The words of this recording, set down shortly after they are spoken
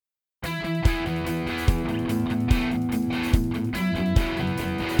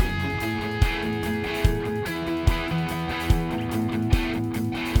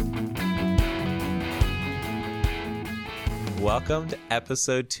welcome to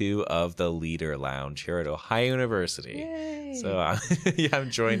episode 2 of the Leader Lounge here at Ohio University. Yay. So I'm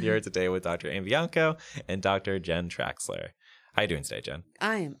joined here today with Dr. Anne Bianco and Dr. Jen Traxler. How are you doing today, Jen?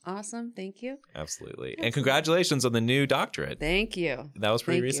 I am awesome. Thank you. Absolutely. And congratulations on the new doctorate. Thank you. That was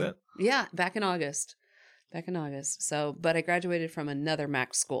pretty recent? Yeah, back in August. So, but I graduated from another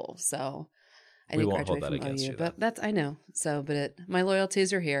Mac school, so I didn't graduate from OU. But that's, I know. So, but my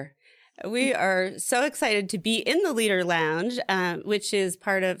loyalties are here. We are so excited to be in the Leader Lounge, which is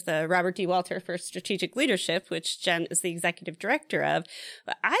part of the Robert D. Walter for Strategic Leadership, which Jen is the executive director of.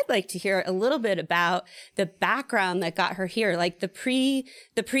 But I'd like to hear a little bit about the background that got her here, like the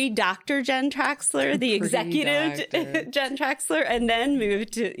pre-Dr. Jen Traxler, the executive Jen Traxler, and then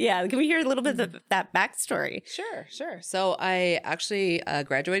move to, can we hear a little bit of that backstory? Sure. So I actually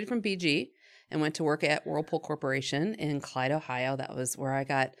graduated from BG and went to work at Whirlpool Corporation in Clyde, Ohio. That was where I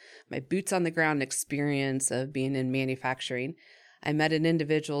got my boots on the ground experience of being in manufacturing. I met an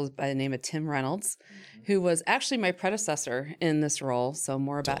individual by the name of Tim Reynolds, who was actually my predecessor in this role. So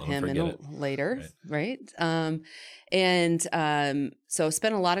more about him later, right? So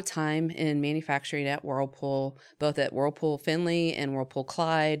spent a lot of time in manufacturing at Whirlpool, both at Whirlpool Findlay and Whirlpool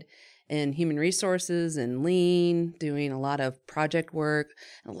Clyde, in human resources and lean, doing a lot of project work,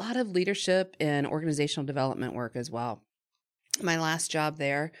 a lot of leadership and organizational development work as well. My last job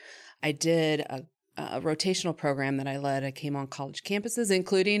there, I did a rotational program that I led. I came on college campuses,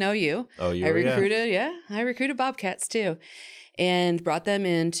 including OU. I recruited Bobcats too, and brought them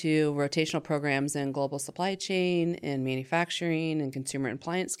into rotational programs in global supply chain and manufacturing and consumer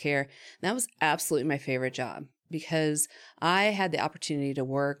appliance care. And that was absolutely my favorite job, because I had the opportunity to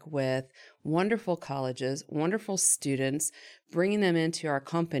work with wonderful colleges, wonderful students, bringing them into our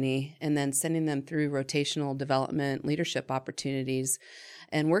company and then sending them through rotational development, leadership opportunities,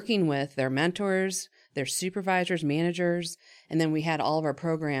 and working with their mentors, their supervisors, managers. And then we had all of our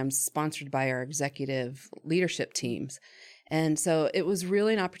programs sponsored by our executive leadership teams. And so it was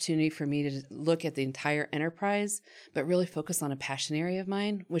really an opportunity for me to look at the entire enterprise, but really focus on a passion area of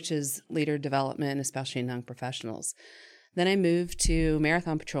mine, which is leader development, especially in young professionals. Then I moved to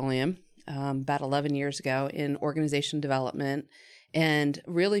Marathon Petroleum about 11 years ago in organization development, and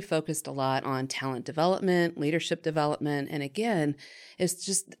really focused a lot on talent development, leadership development. And again, it's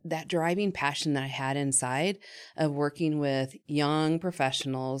just that driving passion that I had inside of working with young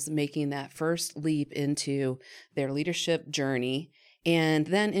professionals, making that first leap into their leadership journey, and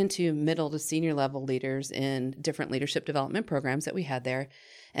then into middle to senior level leaders in different leadership development programs that we had there.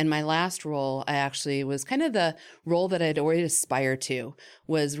 And my last role, I actually was kind of the role that I'd already aspired to,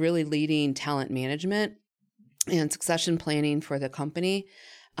 was really leading talent management and succession planning for the company.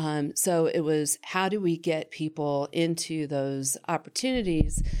 So it was, how do we get people into those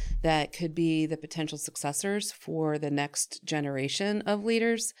opportunities that could be the potential successors for the next generation of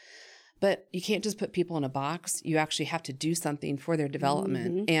leaders? But you can't just put people in a box. You actually have to do something for their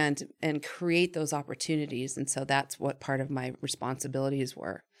development and create those opportunities. And so that's what part of my responsibilities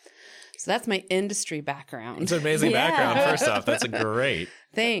were. So that's my industry background. It's an amazing background, first off. That's great.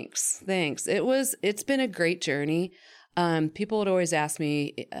 Thanks. It's been a great journey. People would always ask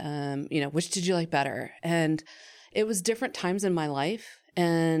me, which did you like better? And it was different times in my life,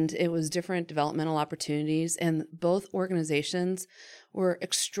 and it was different developmental opportunities. And both organizations were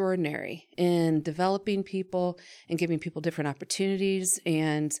extraordinary in developing people and giving people different opportunities,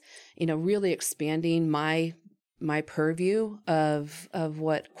 and, really expanding my purview of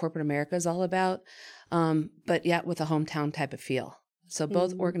what corporate America is all about, but yet with a hometown type of feel. So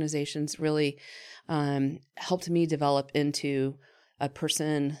both organizations really helped me develop into a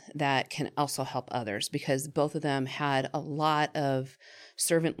person that can also help others, because both of them had a lot of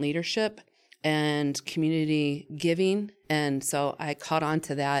servant leadership and community giving. And so I caught on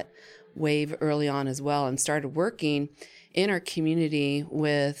to that wave early on as well, and started working in our community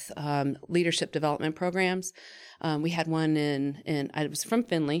with leadership development programs. We had one I was from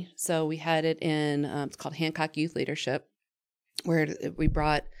Findlay, so we had it in, it's called Hancock Youth Leadership, where we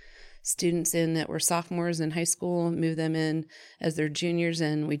brought students in that were sophomores in high school, moved them in as their juniors,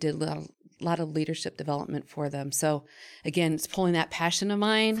 and we did a lot of leadership development for them. So again, it's pulling that passion of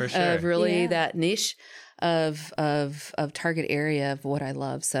mine of really that niche of target area of what I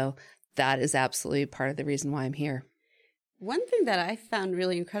love. So that is absolutely part of the reason why I'm here. One thing that I found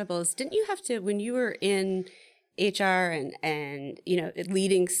really incredible is, didn't you have to, when you were in HR and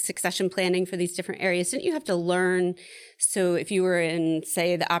leading succession planning for these different areas, didn't you have to learn? So if you were in,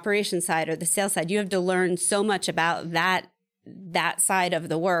 say, the operations side or the sales side, you have to learn so much about that that side of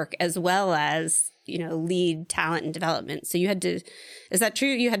the work as well as, lead talent and development. So is that true?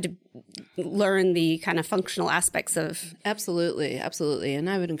 You had to learn the kind of functional aspects of. Absolutely. Absolutely. And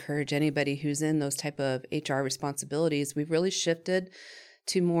I would encourage anybody who's in those type of HR responsibilities. We've really shifted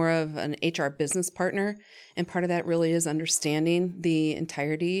to more of an HR business partner. And part of that really is understanding the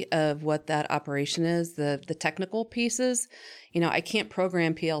entirety of what that operation is, the technical pieces. I can't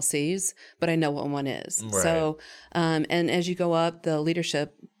program PLCs, but I know what one is. Right. So, and as you go up the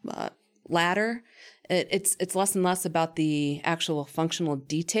leadership ladder, it's less and less about the actual functional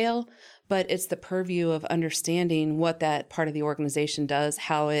detail, but it's the purview of understanding what that part of the organization does,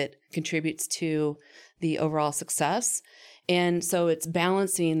 how it contributes to the overall success. And so it's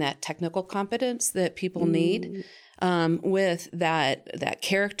balancing that technical competence that people need with that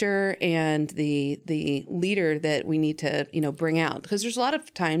character and the leader that we need to, bring out. Because there's a lot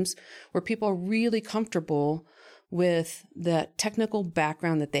of times where people are really comfortable with the technical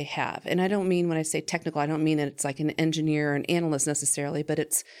background that they have. And I don't mean, when I say technical, I don't mean that it's like an engineer or an analyst necessarily, but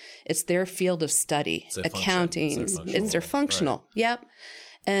it's their field of study, accounting. It's their functional. Right. Yep.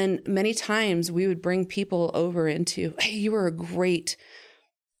 And many times we would bring people over into, hey, you were a great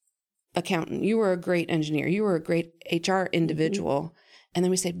accountant. You were a great engineer. You were a great HR individual. And then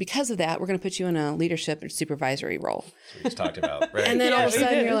we say, because of that, we're going to put you in a leadership and supervisory role. So we just talked about, right? And then all of a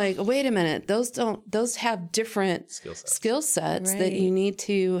sudden you're like, wait a minute, those have different skill sets that you need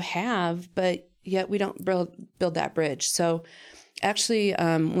to have, but yet we don't build that bridge. So actually,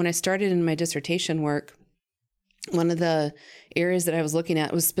 when I started in my dissertation work, one of the areas that I was looking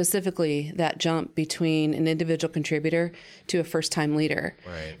at was specifically that jump between an individual contributor to a first-time leader.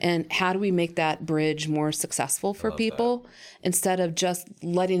 Right. And how do we make that bridge more successful for people instead of just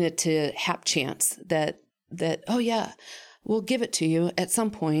letting it to hap chance that, oh yeah, we'll give it to you at some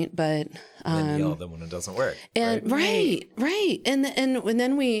point, but then yell at them when it doesn't work. And right. And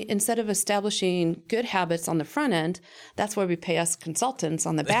then we, instead of establishing good habits on the front end, that's why we pay us consultants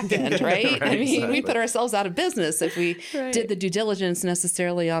on the back end, right? I mean, we put ourselves out of business if we did the due diligence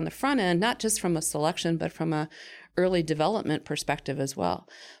necessarily on the front end, not just from a selection, but from a early development perspective as well.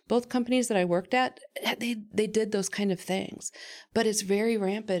 Both companies that I worked at, they did those kind of things, but it's very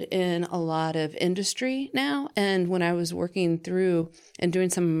rampant in a lot of industry now. And when I was working through and doing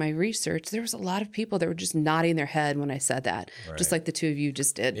some of my research, there was a lot of people that were just nodding their head when I said that, just like the two of you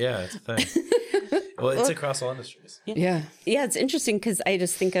just did. Yeah, it's a thing. Well, it's across all industries. Yeah. Yeah, it's interesting because I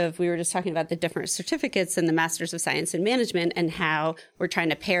just think of, we were just talking about the different certificates and the Masters of Science in Management and how we're trying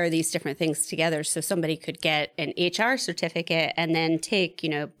to pair these different things together. So somebody could get an HR certificate and then take,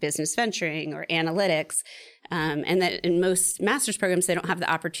 business venturing or analytics. And that in most master's programs, they don't have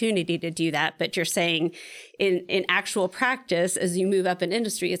the opportunity to do that. But you're saying in actual practice, as you move up in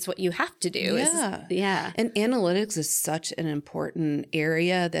industry, it's what you have to do. Yeah. And analytics is such an important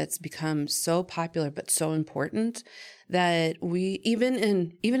area that's become so popular, but so important that we, even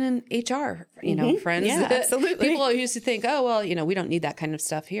in HR, friends, absolutely. People used to think, oh, well, we don't need that kind of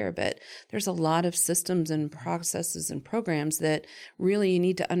stuff here. But there's a lot of systems and processes and programs that really you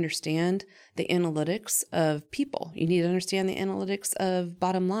need to understand the analytics of people. You need to understand the analytics of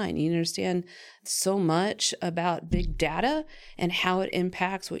bottom line. You need to understand so much about big data and how it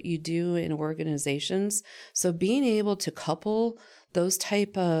impacts what you do in organizations. So being able to couple those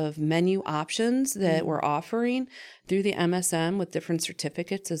type of menu options that we're offering through the MSM with different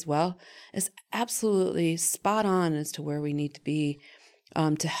certificates as well is absolutely spot on as to where we need to be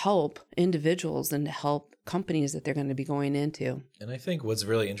to help individuals and to help companies that they're going to be going into. And I think what's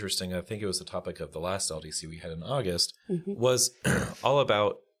really interesting, I think it was the topic of the last LDC we had in August, was all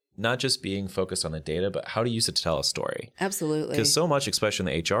about not just being focused on the data, but how to use it to tell a story. Absolutely. Because so much,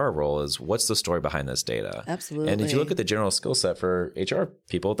 especially in the HR role, is what's the story behind this data? Absolutely. And if you look at the general skill set for HR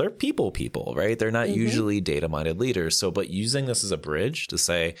people, they're people, right? They're not usually data-minded leaders. So, but using this as a bridge to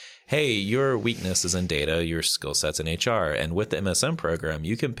say, hey, your weakness is in data, your skill set's in HR. And with the MSM program,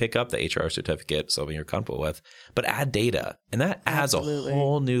 you can pick up the HR certificate, something you're comfortable with, but add data. And that adds a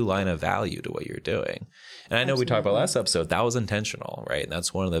whole new line of value to what you're doing. And I know we talked about last episode, that was intentional, right? And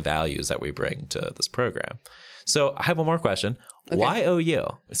that's one of the values that we bring to this program. So I have one more question. Okay. Why OU?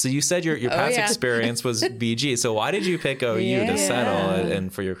 So you said your past experience was BG. So why did you pick OU to settle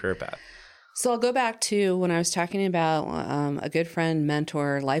and for your career path? So I'll go back to when I was talking about a good friend,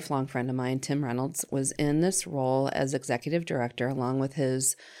 mentor, lifelong friend of mine, Tim Reynolds, was in this role as executive director along with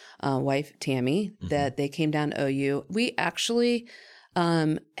his wife, Tammy, that they came down to OU. We actually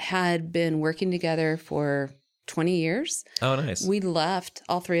had been working together for 20 years. Oh, nice. We left,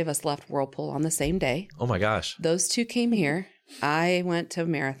 all three of us left Whirlpool on the same day. Oh my gosh. Those two came here. I went to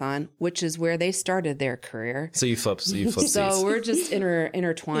Marathon, which is where they started their career. So you flip So seats. we're just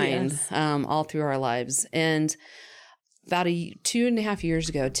intertwined all through our lives. And about 2.5 years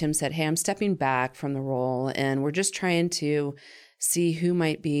ago, Tim said, hey, I'm stepping back from the role, and we're just trying to see who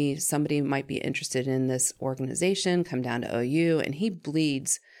somebody might be interested in this organization, come down to OU. And he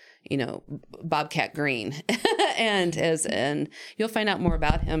bleeds, Bobcat Green. and you'll find out more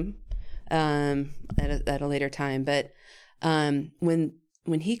about him at a later time. But when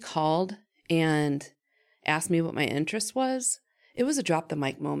he called and asked me what my interest was, it was a drop the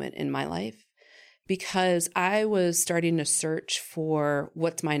mic moment in my life, because I was starting to search for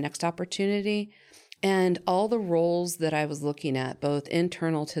what's my next opportunity. And all the roles that I was looking at, both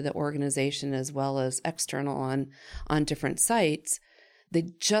internal to the organization as well as external on different sites, they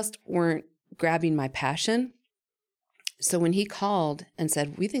just weren't grabbing my passion. So when he called and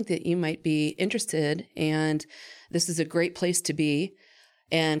said, we think that you might be interested and this is a great place to be,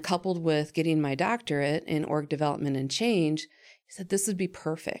 and coupled with getting my doctorate in org development and change, he said, this would be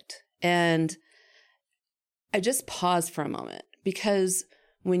perfect. And I just paused for a moment, because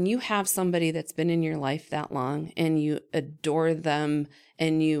when you have somebody that's been in your life that long and you adore them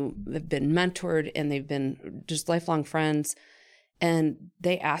and you have been mentored and they've been just lifelong friends, and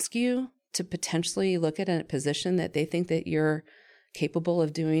they ask you to potentially look at a position that they think that you're capable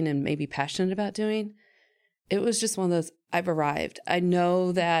of doing and maybe passionate about doing, it was just one of those, I've arrived. I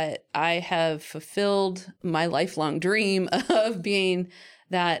know that I have fulfilled my lifelong dream of being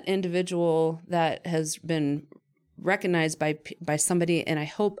that individual that has been recognized by somebody, and I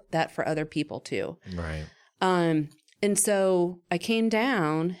hope that for other people too. Right. And so I came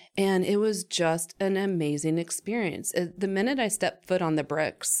down, and it was just an amazing experience. The minute I stepped foot on the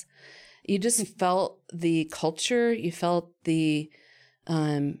bricks, you just felt the culture, you felt the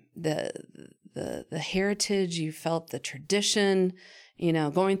heritage, you felt the tradition,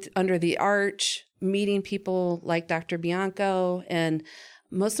 going under the arch, meeting people like Dr. Bianco, and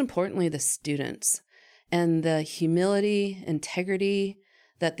most importantly, the students. And the humility, integrity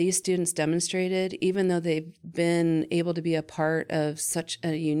that these students demonstrated, even though they've been able to be a part of such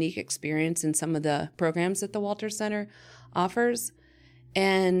a unique experience in some of the programs that the Walter Center offers.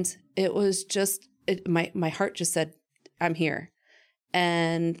 And it was just, my heart just said, I'm here.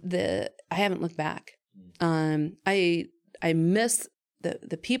 And I haven't looked back. I miss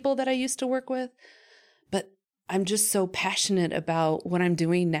the people that I used to work with, but I'm just so passionate about what I'm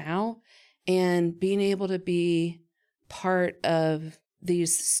doing now. And being able to be part of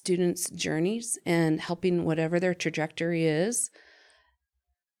these students' journeys and helping whatever their trajectory is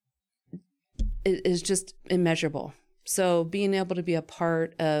just immeasurable. So being able to be a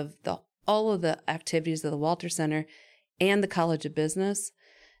part of all of the activities of the Walter Center and the College of Business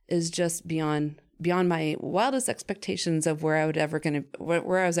is just beyond my wildest expectations of where I was ever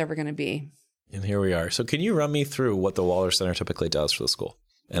going to be. And here we are. So can you run me through what the Walter Center typically does for the school?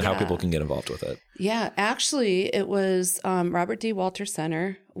 And how people can get involved with it. Yeah, actually, it was Robert D. Walter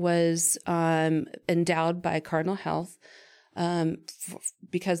Center was endowed by Cardinal Health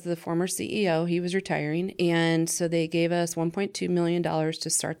because of the former CEO. He was retiring. And so they gave us $1.2 million to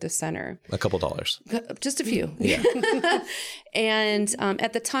start the center. A couple dollars. Just a few. Yeah. And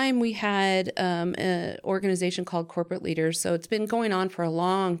at the time, we had an organization called Corporate Leaders. So it's been going on for a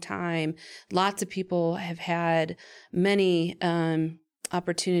long time. Lots of people have had many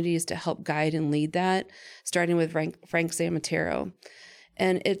opportunities to help guide and lead that, starting with Frank Zamatero.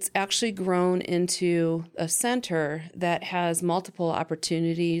 And it's actually grown into a center that has multiple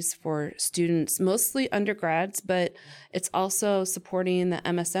opportunities for students, mostly undergrads, but it's also supporting the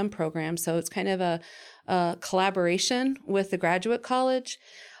MSM program. So it's kind of a collaboration with the graduate college.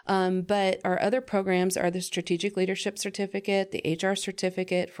 But our other programs are the Strategic Leadership Certificate, the HR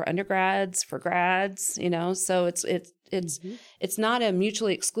Certificate for undergrads, for grads, so it's not a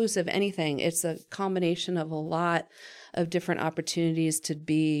mutually exclusive anything. It's a combination of a lot of different opportunities to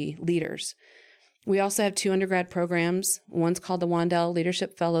be leaders. We also have 2 undergrad programs. One's called the Wandel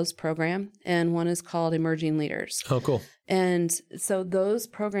Leadership Fellows Program, and one is called Emerging Leaders. Oh, cool. And so those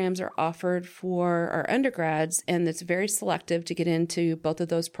programs are offered for our undergrads, and it's very selective to get into both of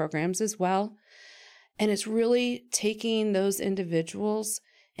those programs as well. And it's really taking those individuals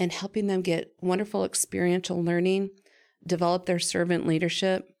and helping them get wonderful experiential learning, develop their servant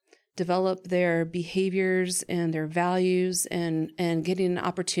leadership, develop their behaviors and their values, and getting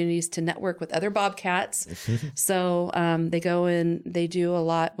opportunities to network with other Bobcats. So they go and they do a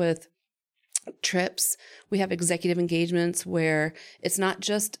lot with trips. We have executive engagements where it's not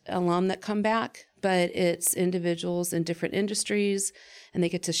just alum that come back, but it's individuals in different industries, and they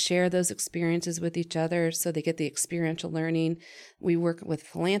get to share those experiences with each other. So they get the experiential learning. We work with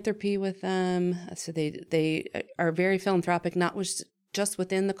philanthropy with them. So they are very philanthropic, not just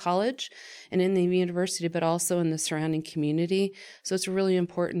within the college and in the university, but also in the surrounding community. So it's a really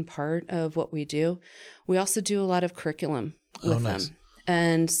important part of what we do. We also do a lot of curriculum with them.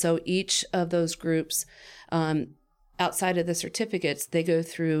 And so each of those groups, outside of the certificates, they go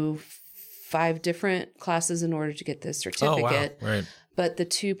through 5 different classes in order to get this certificate. Oh, wow. Right. But the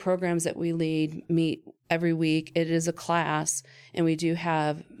 2 programs that we lead meet every week. It is a class, and we do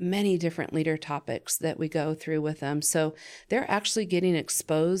have many different leader topics that we go through with them. So they're actually getting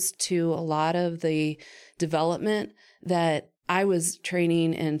exposed to a lot of the development that I was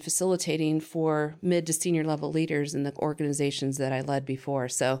training and facilitating for mid to senior level leaders in the organizations that I led before.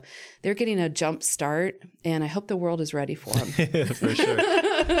 So they're getting a jump start, and I hope the world is ready for them. For sure.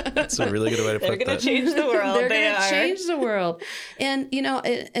 That's a really good way to put that. They're going to change the world. They're going to change the world. And,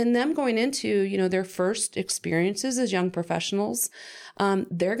 and them going into, their first experiences as young professionals,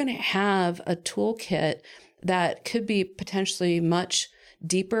 they're going to have a toolkit that could be potentially much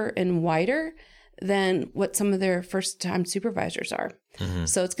deeper and wider than what some of their first-time supervisors are. Mm-hmm.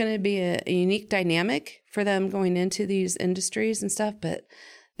 So it's going to be a unique dynamic for them going into these industries and stuff, but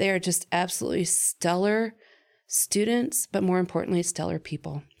they are just absolutely stellar students, but more importantly, stellar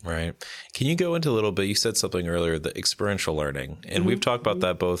people. Right. Can you go into a little bit, you said something earlier, the experiential learning, and mm-hmm. we've talked about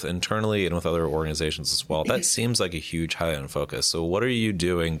that both internally and with other organizations as well. That seems like a huge highlight and focus. So what are you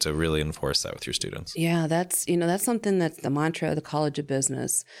doing to really enforce that with your students? Yeah, that's something that's the mantra of the College of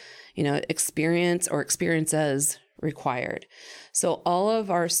Business. Experience or experiences required. So all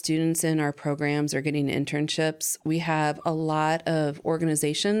of our students in our programs are getting internships. We have a lot of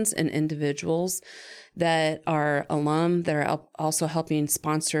organizations and individuals that are alum that are also helping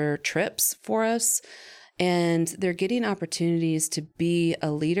sponsor trips for us. And they're getting opportunities to be a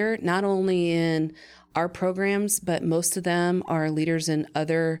leader, not only in our programs, but most of them are leaders in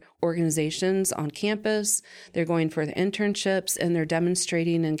other organizations on campus. They're going for the internships, and they're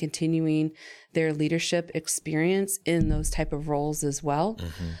demonstrating and continuing their leadership experience in those type of roles as well.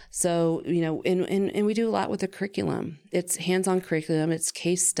 Mm-hmm. So, and we do a lot with the curriculum. It's hands-on curriculum. It's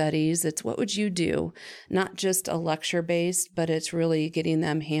case studies. It's what would you do? Not just a lecture based, but it's really getting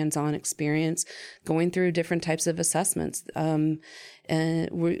them hands-on experience, going through different types of assessments. And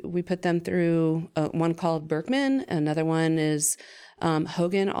we put them through one called Berkman. Another one is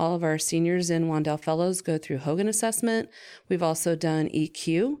Hogan. All of our seniors in Wandel Fellows go through Hogan assessment. We've also done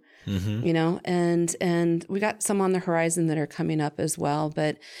EQ, mm-hmm. And we got some on the horizon that are coming up as well.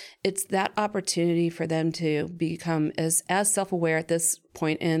 But it's that opportunity for them to become as self-aware at this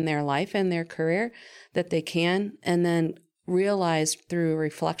point in their life and their career that they can, and then realize through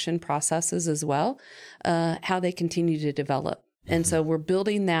reflection processes as well, how they continue to develop. And so we're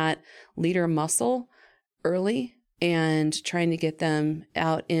building that leader muscle early and trying to get them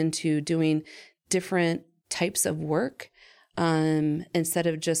out into doing different types of work instead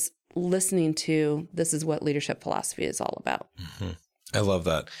of just listening to this is what leadership philosophy is all about. Mm-hmm. I love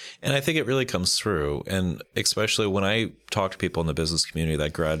that. And I think it really comes through. And especially when I talk to people in the business community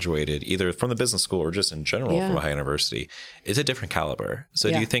that graduated either from the business school or just in general from a high university, it's a different caliber.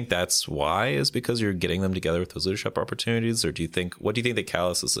 So do you think that's why, is because you're getting them together with those leadership opportunities? Or what do you think the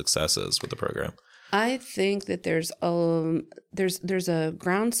catalyst of success is with the program? I think that there's a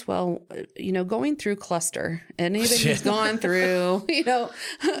groundswell, going through cluster. Anybody who's gone through,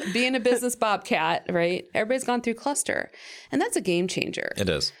 being a business bobcat, right? Everybody's gone through cluster, and that's a game changer. It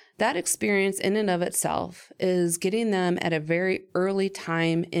is. That experience in and of itself is getting them at a very early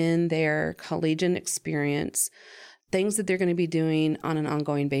time in their collegiate experience, things that they're going to be doing on an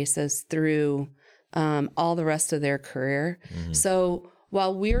ongoing basis through all the rest of their career. Mm-hmm. So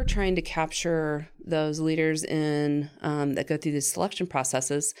while we're trying to capture those leaders in that go through these selection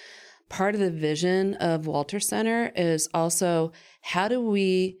processes, part of the vision of Walter Center is also how do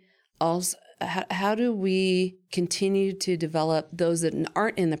we continue to develop those that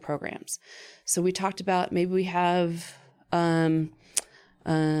aren't in the programs? So we talked about maybe we have a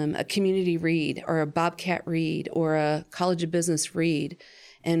community read or a Bobcat read or a College of Business read.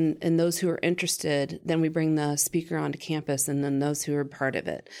 And those who are interested, then we bring the speaker onto campus, and then those who are part of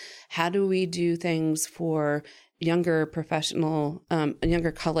it. How do we do things for younger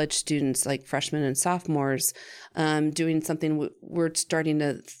younger college students like freshmen and sophomores, doing something we're starting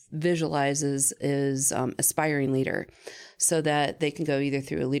to visualize is aspiring leader, so that they can go either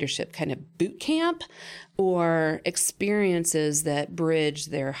through a leadership kind of boot camp or experiences that bridge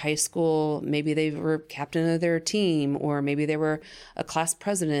their high school. Maybe they were captain of their team, or maybe they were a class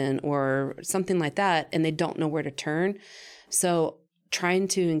president or something like that, and they don't know where to turn. So trying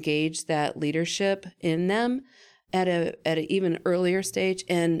to engage that leadership in them at an even earlier stage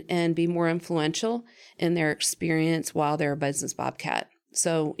and be more influential in their experience while they're a business bobcat.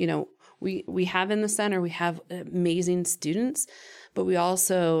 So, we have in the center, we have amazing students, but we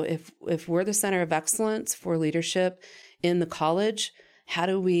also, if we're the center of excellence for leadership in the college, how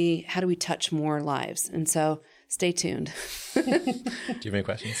do we touch more lives? And so stay tuned. Do you have any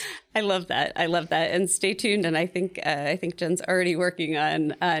questions? I love that. And stay tuned. And I think Jen's already working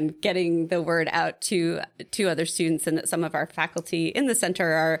on getting the word out to other students, and that some of our faculty in the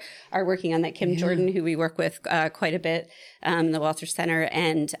center are working on that. Kim Jordan, who we work with quite a bit, the Walter Center,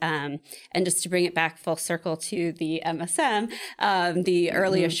 and just to bring it back full circle to the MSM, the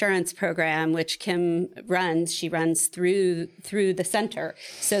Early Assurance Program, which Kim runs. She runs through the center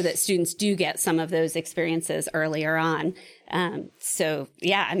so that students do get some of those experiences earlier on. So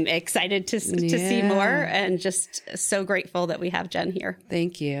yeah, I'm excited to see more, and just so grateful that we have Jen here.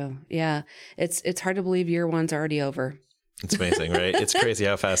 Thank you. Yeah. It's hard to believe year one's already over. It's amazing, right? It's crazy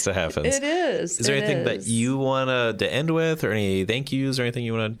how fast it happens. It is. Is there anything that you want to end with, or any thank yous, or anything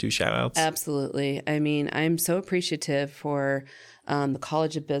you want to do shout outs? Absolutely. I mean, I'm so appreciative for the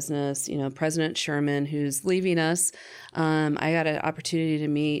College of Business, President Sherman, who's leaving us. I got an opportunity to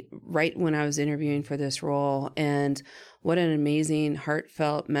meet right when I was interviewing for this role, and what an amazing,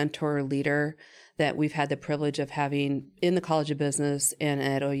 heartfelt mentor leader that we've had the privilege of having in the College of Business and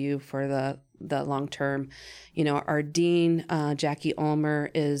at OU for the long term. Our dean, Jackie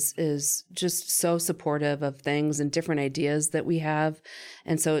Ulmer, is just so supportive of things and different ideas that we have.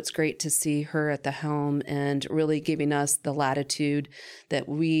 And so it's great to see her at the helm and really giving us the latitude that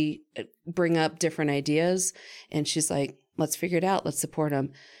we bring up different ideas. And she's like, let's figure it out. Let's support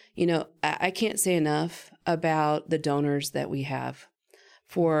them. I can't say enough about the donors that we have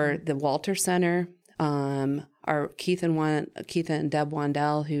for the Walter Center. Our Keith and Deb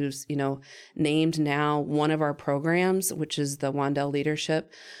Wandell, who's, named now one of our programs, which is the Wandell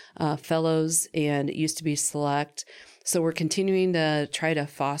Leadership Fellows, and it used to be Select. So we're continuing to try to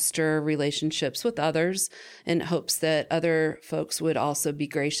foster relationships with others in hopes that other folks would also be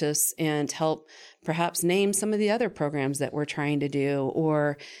gracious and help perhaps name some of the other programs that we're trying to do,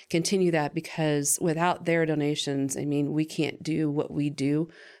 or continue that, because without their donations, I mean, we can't do what we do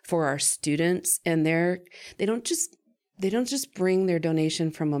for our students. And they don't just bring their donation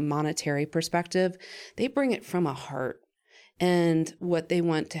from a monetary perspective. They bring it from a heart and what they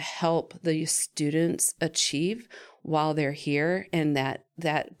want to help the students achieve while they're here. And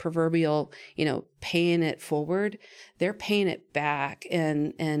that proverbial, paying it forward, they're paying it back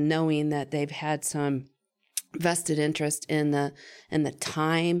and knowing that they've had some vested interest in the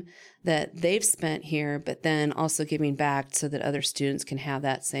time that they've spent here, but then also giving back so that other students can have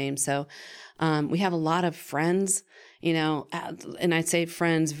that same. So we have a lot of friends, and I say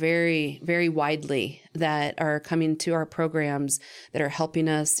friends very, very widely, that are coming to our programs, that are helping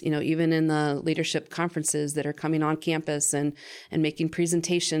us, even in the leadership conferences that are coming on campus and making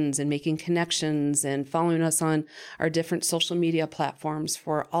presentations and making connections and following us on our different social media platforms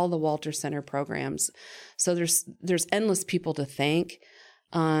for all the Walter Center programs. So there's endless people to thank.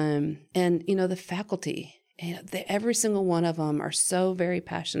 And, the faculty, every single one of them are so very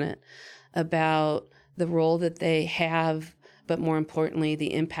passionate about the role that they have, but more importantly,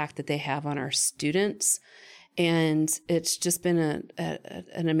 the impact that they have on our students. And it's just been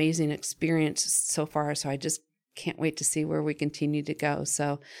an amazing experience so far. So I just can't wait to see where we continue to go.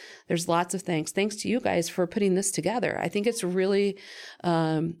 So there's lots of thanks. Thanks to you guys for putting this together. I think it's really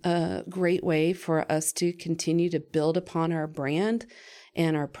a great way for us to continue to build upon our brand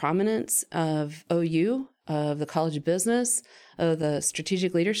and our prominence of OU, of the College of Business, of the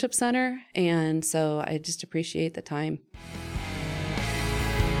Strategic Leadership Center. And so I just appreciate the time.